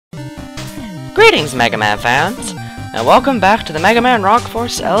Greetings, Mega Man fans, and welcome back to the Mega Man Rock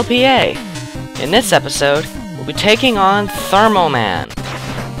Force LPA. In this episode, we'll be taking on Thermo Man,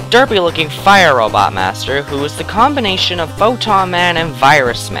 derpy-looking fire robot master who is the combination of Photon Man and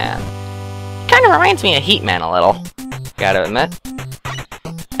Virus Man. Kinda reminds me of Heat Man a little, gotta admit.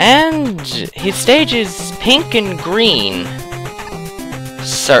 And his stage is pink and green.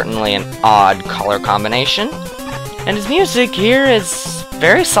 Certainly an odd color combination. And his music here is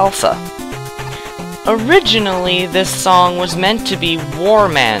very salsa. Originally, this song was meant to be War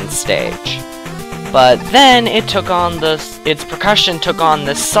Man's stage, but then it took on its percussion took on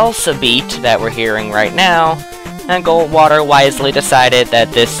the salsa beat that we're hearing right now, and Goldwater wisely decided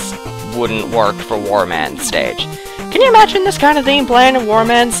that this wouldn't work for War Man's stage. Can you imagine this kind of theme playing in War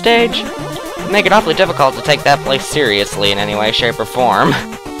Man's stage? It'd make it awfully difficult to take that place seriously in any way, shape, or form.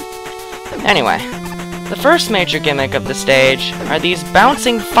 Anyway. The first major gimmick of the stage are these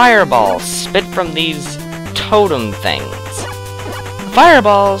bouncing fireballs spit from these totem things. The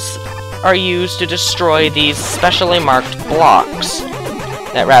fireballs are used to destroy these specially marked blocks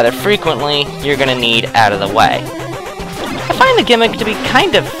that rather frequently you're gonna need out of the way. I find the gimmick to be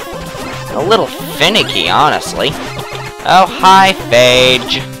kind of a little finicky, honestly. Oh, hi,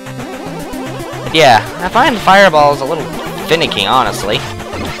 Phage. But yeah, I find the fireballs a little finicky, honestly.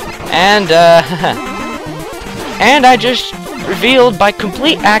 And, and I just revealed by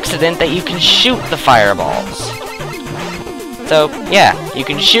complete accident that you can shoot the fireballs. So, yeah, you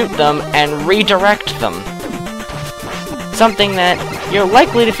can shoot them and redirect them. Something that you're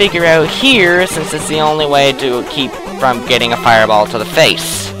likely to figure out here, since it's the only way to keep from getting a fireball to the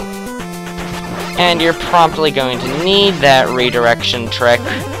face. And you're promptly going to need that redirection trick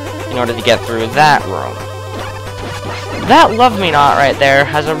in order to get through that room. That Love Me Not right there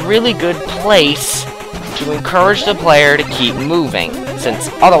has a really good place to encourage the player to keep moving, since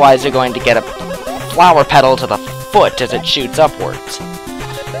otherwise you're going to get a flower petal to the foot as it shoots upwards.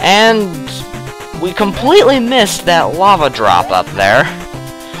 And we completely missed that lava drop up there.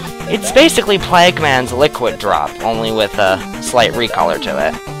 It's basically Plague Man's liquid drop, only with a slight recolor to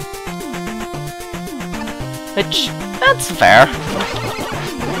it. Which, that's fair.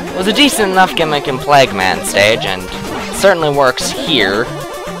 It was a decent enough gimmick in Plague Man's stage, and it certainly works here.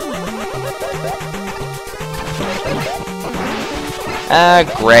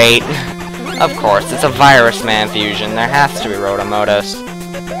 Great. Of course, it's a Virus Man fusion. There has to be Rotomotos.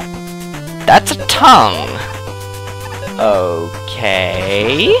 That's a tongue.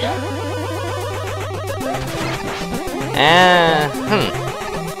 Okay.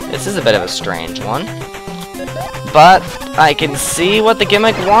 This is a bit of a strange one. But I can see what the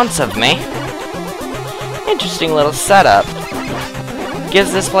gimmick wants of me. Interesting little setup.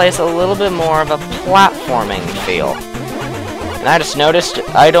 Gives this place a little bit more of a platforming feel. And I just noticed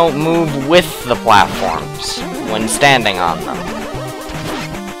I don't move with the platforms when standing on them.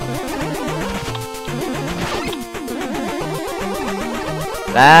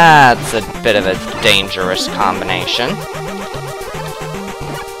 That's a bit of a dangerous combination.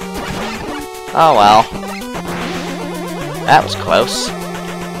 Oh well. That was close.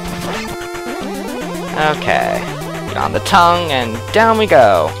 Okay. Get on the tongue, and down we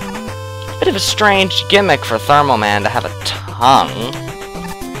go. Bit of a strange gimmick for Thermo Man to have a tongue.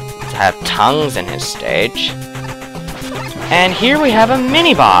 To have tongues in his stage. And here we have a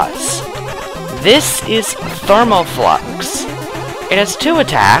mini-boss. This is Thermoflux. It has two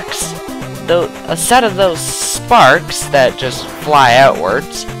attacks, a set of those sparks that just fly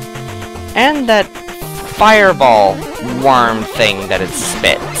outwards, and that fireball worm thing that it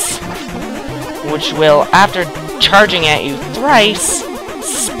spits, which will, after charging at you thrice,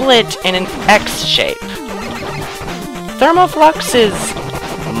 split in an X shape. Thermoflux is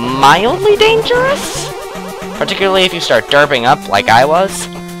mildly dangerous, particularly if you start derping up like I was,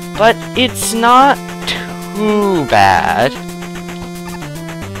 but it's not too bad.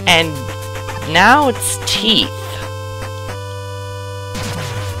 And now it's teeth.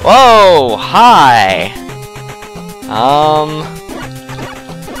 Whoa, hi!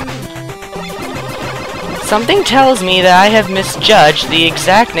 Something tells me that I have misjudged the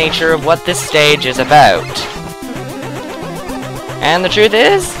exact nature of what this stage is about. And the truth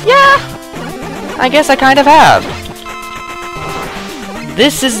is, yeah, I guess I kind of have.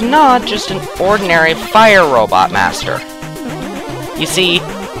 This is not just an ordinary fire robot master. You see,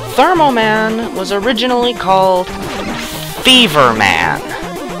 Thermo Man was originally called Fever Man.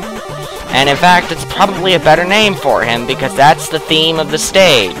 And in fact, it's probably a better name for him because that's the theme of the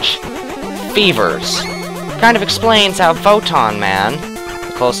stage. Fevers. Kind of explains how Photon Man,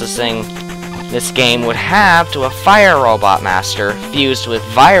 the closest thing this game would have to a fire robot master fused with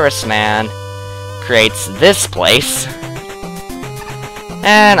Virus Man, creates this place.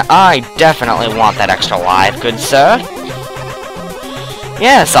 And I definitely want that extra life, good sir.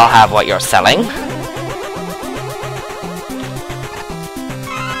 Yes, I'll have what you're selling.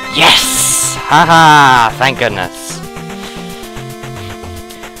 Yes! Haha, thank goodness.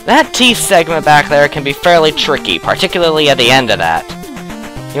 That teeth segment back there can be fairly tricky, particularly at the end of that.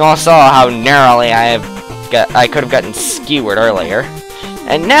 You all saw how narrowly I could have gotten skewered earlier.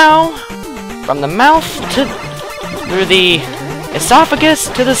 And now, from the mouth through the esophagus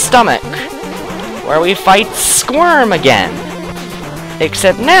to the stomach, where we fight Squirm again.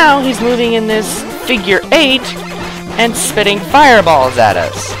 Except now he's moving in this figure 8 and spitting fireballs at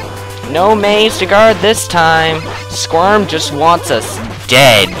us. No maze to guard this time. Squirm just wants us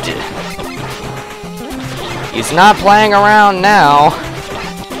dead. He's not playing around now.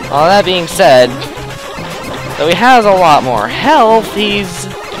 All that being said, though he has a lot more health, he's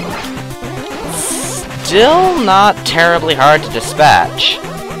still not terribly hard to dispatch.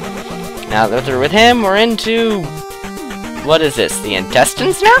 Now that we're through with him, we're into... what is this, the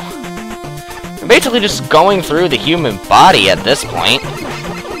intestines now? We're basically just going through the human body at this point.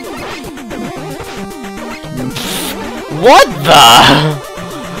 What the?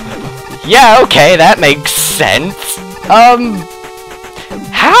 Yeah, okay, that makes sense.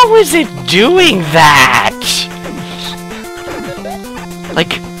 How is it doing that?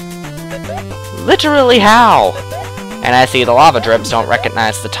 Like, literally how? And I see the lava drips don't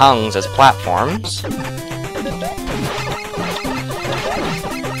recognize the tongues as platforms.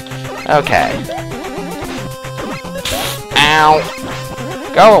 Okay. Ow.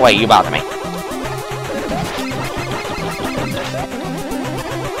 Go away, you bother me.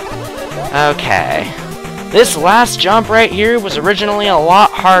 Okay. This last jump right here was originally a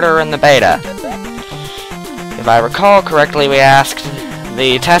lot harder in the beta. If I recall correctly,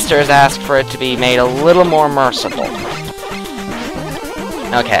 the testers asked for it to be made a little more merciful.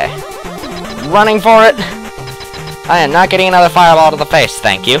 Okay. Running for it. I am not getting another fireball to the face,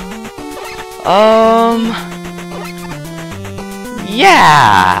 thank you.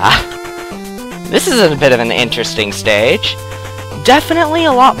 Yeah! This is a bit of an interesting stage. Definitely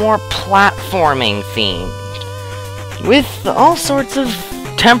a lot more platforming themed, with all sorts of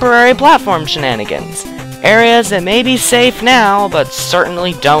temporary platform shenanigans. Areas that may be safe now, but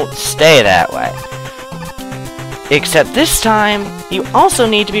certainly don't stay that way. Except this time, you also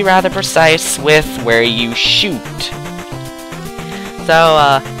need to be rather precise with where you shoot.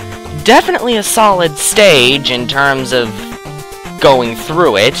 So, definitely a solid stage in terms of going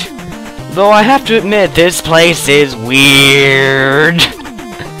through it. Though I have to admit, this place is weird.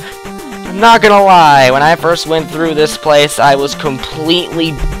 I'm not gonna lie, when I first went through this place, I was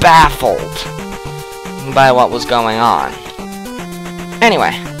completely baffled by what was going on.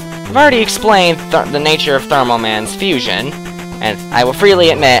 Anyway, I've already explained the nature of Thermo Man's fusion, and I will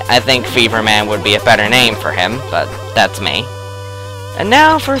freely admit I think Fever Man would be a better name for him, but that's me. And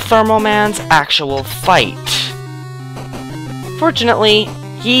now for Thermo Man's actual fight. Fortunately,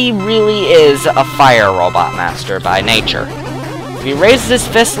 he really is a fire robot master by nature. If he raises his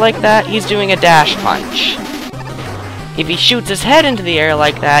fist like that, he's doing a dash punch. If he shoots his head into the air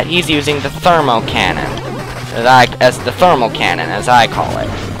like that, he's using the thermo cannon. The thermal cannon, as I call it.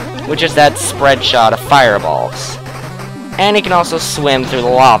 Which is that spread shot of fireballs. And he can also swim through the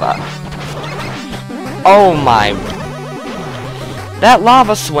lava. Oh my... That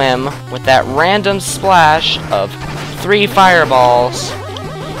lava swim, with that random splash of 3 fireballs,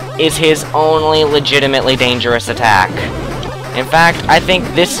 is his only legitimately dangerous attack. In fact, I think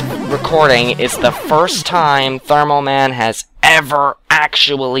this recording is the first time Thermo Man has ever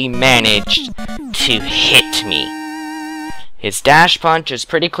actually managed to hit me. His dash punch is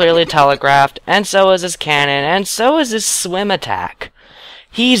pretty clearly telegraphed, and so is his cannon, and so is his swim attack.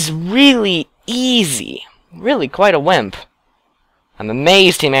 He's really easy. Really quite a wimp. I'm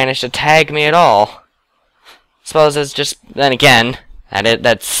amazed he managed to tag me at all. Suppose it's just, then again,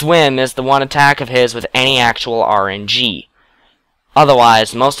 that swim is the one attack of his with any actual RNG.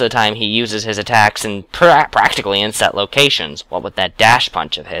 Otherwise, most of the time he uses his attacks in practically in set locations, what with that dash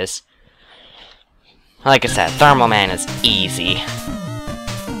punch of his. Like I said, Thermo Man is easy.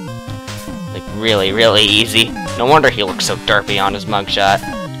 Like, really, really easy. No wonder he looks so derpy on his mugshot.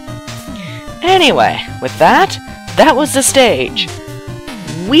 Anyway, with that was the stage.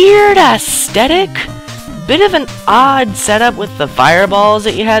 Weird aesthetic, bit of an odd setup with the fireballs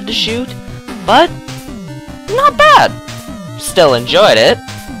that you had to shoot, but not bad. Still enjoyed it.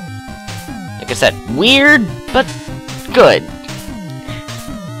 Like I said, weird, but good.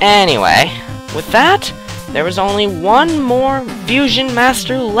 Anyway, with that, there was only one more Fusion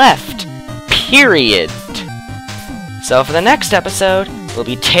Master left. period. So for the next episode, we'll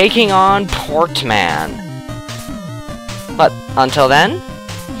be taking on Portman. But until then,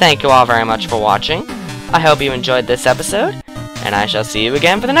 thank you all very much for watching. I hope you enjoyed this episode, and I shall see you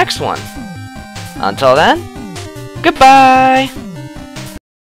again for the next one. Until then, goodbye!